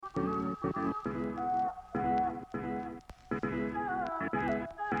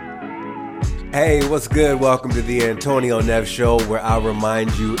Hey, what's good? Welcome to the Antonio Neves Show, where I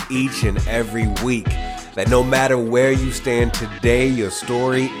remind you each and every week that no matter where you stand today, your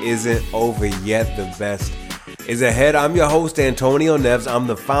story isn't over yet. The best is ahead. I'm your host, Antonio Neves. I'm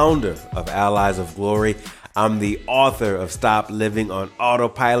the founder of Allies of Glory. I'm the author of Stop Living on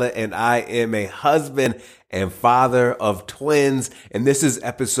Autopilot, and I am a husband and father of twins. And this is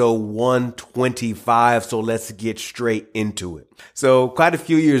episode 125. So let's get straight into it. So quite a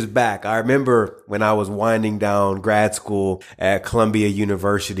few years back, I remember when I was winding down grad school at Columbia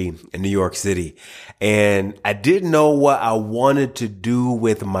University in New York City, and I didn't know what I wanted to do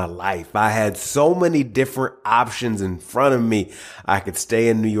with my life. I had so many different options in front of me. I could stay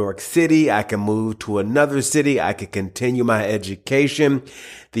in New York City. I could move to another city. I could continue my education.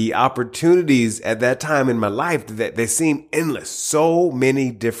 The opportunities at that time in my life, that they seemed endless. So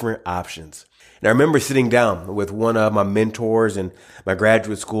many different options. And I remember sitting down with one of my mentors and my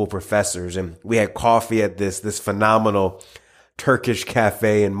graduate school professors, and we had coffee at this phenomenal Turkish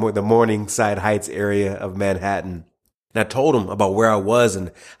cafe in the Morningside Heights area of Manhattan. And I told him about where I was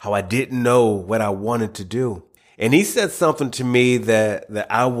and how I didn't know what I wanted to do. And he said something to me that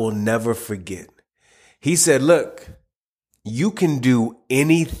I will never forget. He said, look, you can do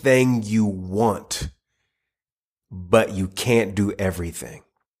anything you want, but you can't do everything.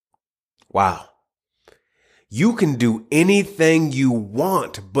 Wow. You can do anything you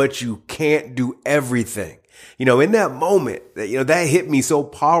want, but you can't do everything. You know, in that moment, that hit me so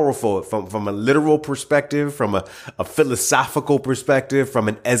powerful from a literal perspective, from a philosophical perspective, from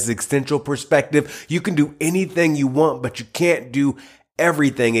an existential perspective. You can do anything you want, but you can't do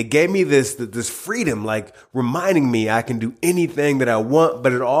everything. It gave me this freedom, like reminding me I can do anything that I want,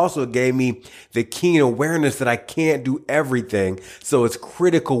 but it also gave me the keen awareness that I can't do everything. So it's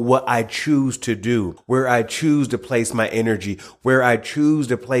critical what I choose to do, where I choose to place my energy, where I choose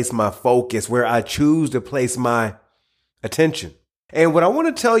to place my focus, where I choose to place my attention. And what I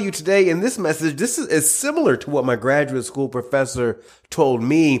want to tell you today in this message, this is similar to what my graduate school professor told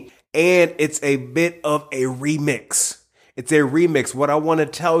me, and it's a bit of a remix. It's a remix. What I want to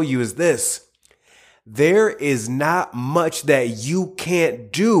tell you is this. There is not much that you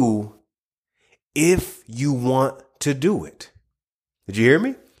can't do if you want to do it. Did you hear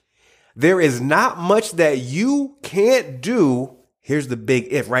me? There is not much that you can't do. Here's the big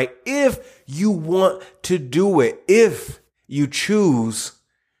if, right? If you want to do it, if you choose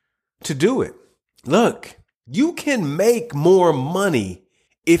to do it. Look, you can make more money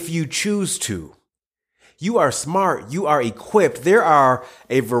if you choose to. You are smart. You are equipped. There are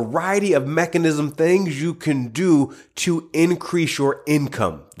a variety of things you can do to increase your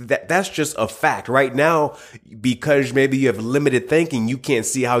income. That's just a fact. Right now, because maybe you have limited thinking, you can't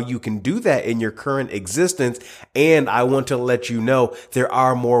see how you can do that in your current existence. And I want to let you know there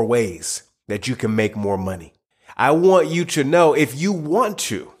are more ways that you can make more money. I want you to know if you want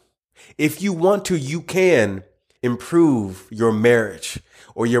to, you can improve your marriage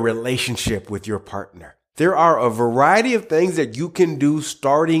or your relationship with your partner. There are a variety of things that you can do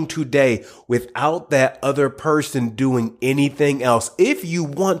starting today without that other person doing anything else if you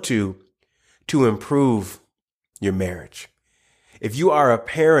want to improve your marriage. If you are a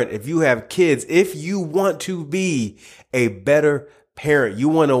parent, if you have kids, if you want to be a better parent, you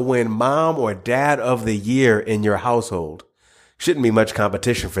want to win mom or dad of the year in your household. Shouldn't be much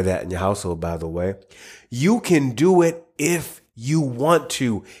competition for that in your household, by the way. You can do it if you want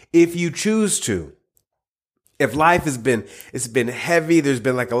to, if you choose to. If life it's been heavy, there's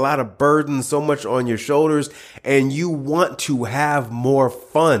been like a lot of burden, so much on your shoulders, and you want to have more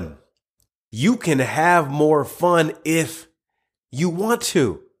fun. You can have more fun if you want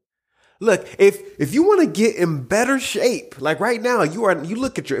to. Look, if you want to get in better shape, like right now, you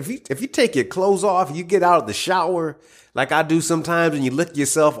look at if you take your clothes off, you get out of the shower, like I do sometimes, and you look at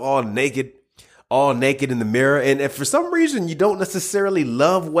yourself all naked in the mirror. And if for some reason you don't necessarily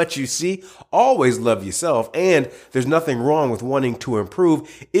love what you see, always love yourself. And there's nothing wrong with wanting to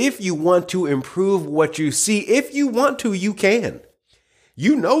improve. If you want to improve what you see, if you want to, you can.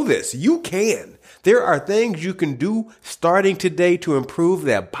 You know this, you can. There are things you can do starting today to improve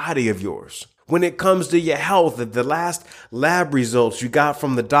that body of yours. When it comes to your health, if the last lab results you got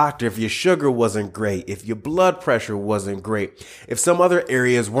from the doctor, if your sugar wasn't great, if your blood pressure wasn't great, if some other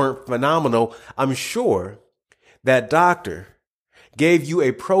areas weren't phenomenal, I'm sure that doctor gave you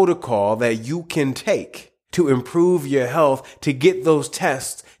a protocol that you can take to improve your health, to get those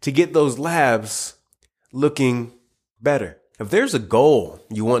tests, to get those labs looking better. If there's a goal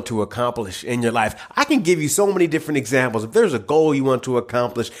you want to accomplish in your life, I can give you so many different examples. If there's a goal you want to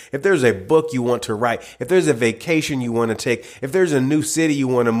accomplish, if there's a book you want to write, if there's a vacation you want to take, if there's a new city you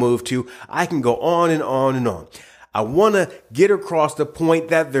want to move to, I can go on and on and on. I want to get across the point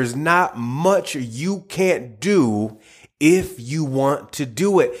that there's not much you can't do if you want to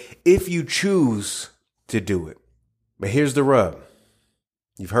do it, if you choose to do it. But here's the rub.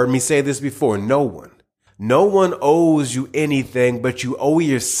 You've heard me say this before. No one owes you anything, but you owe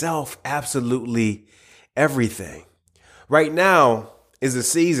yourself absolutely everything. Right now is a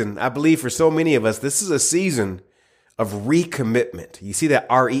season, I believe for so many of us, this is a season of recommitment. You see that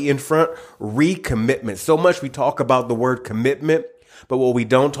R-E in front? Recommitment. So much we talk about the word commitment, but what we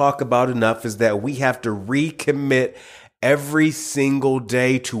don't talk about enough is that we have to recommit every single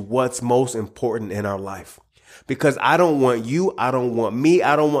day to what's most important in our life. Because I don't want you, I don't want me,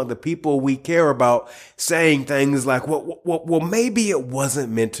 I don't want the people we care about saying things like, well, maybe it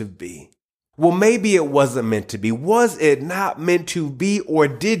wasn't meant to be. Well, maybe it wasn't meant to be. Was it not meant to be, or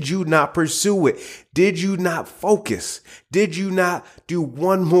did you not pursue it? Did you not focus? Did you not do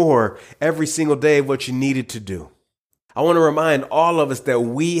one more every single day of what you needed to do? I want to remind all of us that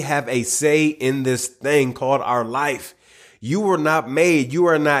we have a say in this thing called our life. You are not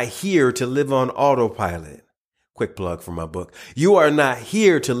here to live on autopilot. Quick plug for my book. You are not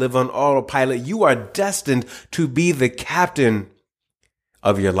here to live on autopilot. You are destined to be the captain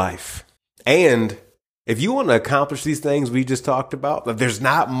of your life. And if you want to accomplish these things we just talked about, that there's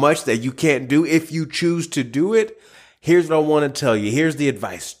not much that you can't do if you choose to do it. Here's what I want to tell you. Here's the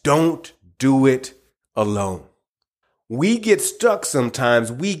advice. Don't do it alone. We get stuck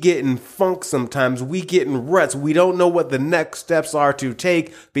sometimes. We get in funk sometimes. We get in ruts. We don't know what the next steps are to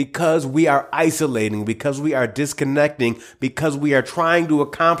take because we are isolating, because we are disconnecting, because we are trying to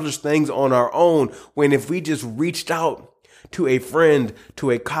accomplish things on our own. When if we just reached out to a friend,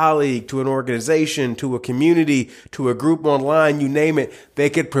 to a colleague, to an organization, to a community, to a group online, you name it, they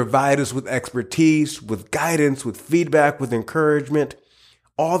could provide us with expertise, with guidance, with feedback, with encouragement,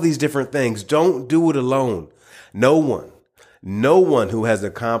 all these different things. Don't do it alone. No one who has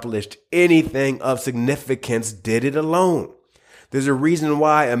accomplished anything of significance did it alone. There's a reason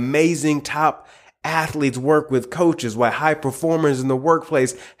why amazing top athletes work with coaches, why high performers in the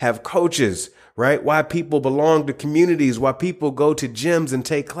workplace have coaches, right? Why people belong to communities, why people go to gyms and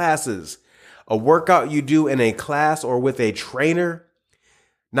take classes. A workout you do in a class or with a trainer,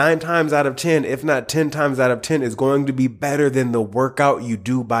 9 times out of 10, if not 10 times out of 10, is going to be better than the workout you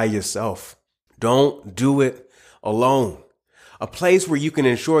do by yourself. Don't do it alone. A place where you can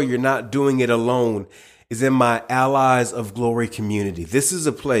ensure you're not doing it alone is in my Allies of Glory community. This is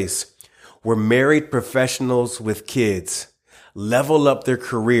a place where married professionals with kids level up their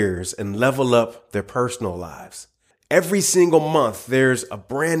careers and level up their personal lives. Every single month, there's a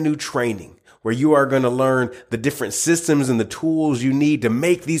brand new training where you are going to learn the different systems and the tools you need to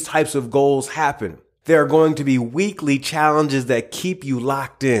make these types of goals happen. There are going to be weekly challenges that keep you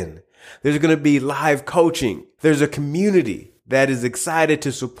locked in. There's going to be live coaching. There's a community that is excited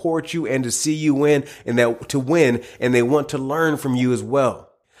to support you and to see you win and they want to learn from you as well.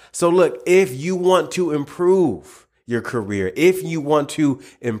 So look, if you want to improve your career, if you want to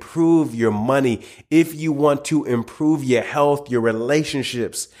improve your money, if you want to improve your health, your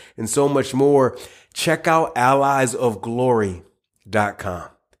relationships, and so much more, check out alliesofglory.com.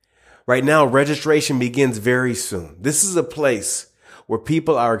 Right now, registration begins very soon. This is a place where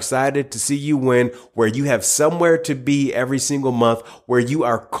people are excited to see you win, where you have somewhere to be every single month, where you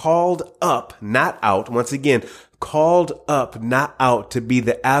are called up, not out. Once again, called up, not out, to be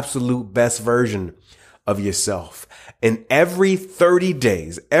the absolute best version of yourself. And every 30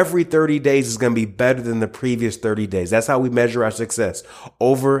 days is going to be better than the previous 30 days. That's how we measure our success,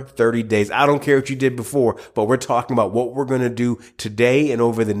 over 30 days. I don't care what you did before, but we're talking about what we're going to do today and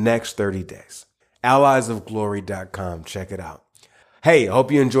over the next 30 days. Alliesofglory.com. Check it out. Hey, I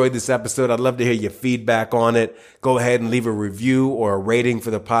hope you enjoyed this episode. I'd love to hear your feedback on it. Go ahead and leave a review or a rating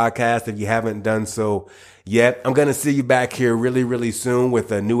for the podcast if you haven't done so yet. I'm going to see you back here really, really soon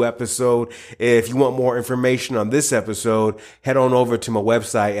with a new episode. If you want more information on this episode, head on over to my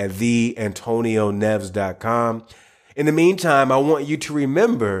website at theantonioneves.com. In the meantime, I want you to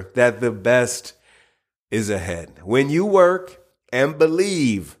remember that the best is ahead. When you work and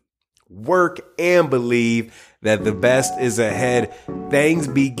believe that the best is ahead, things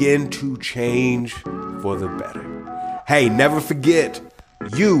begin to change for the better. Hey, never forget,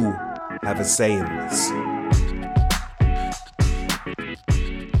 you have a say in this.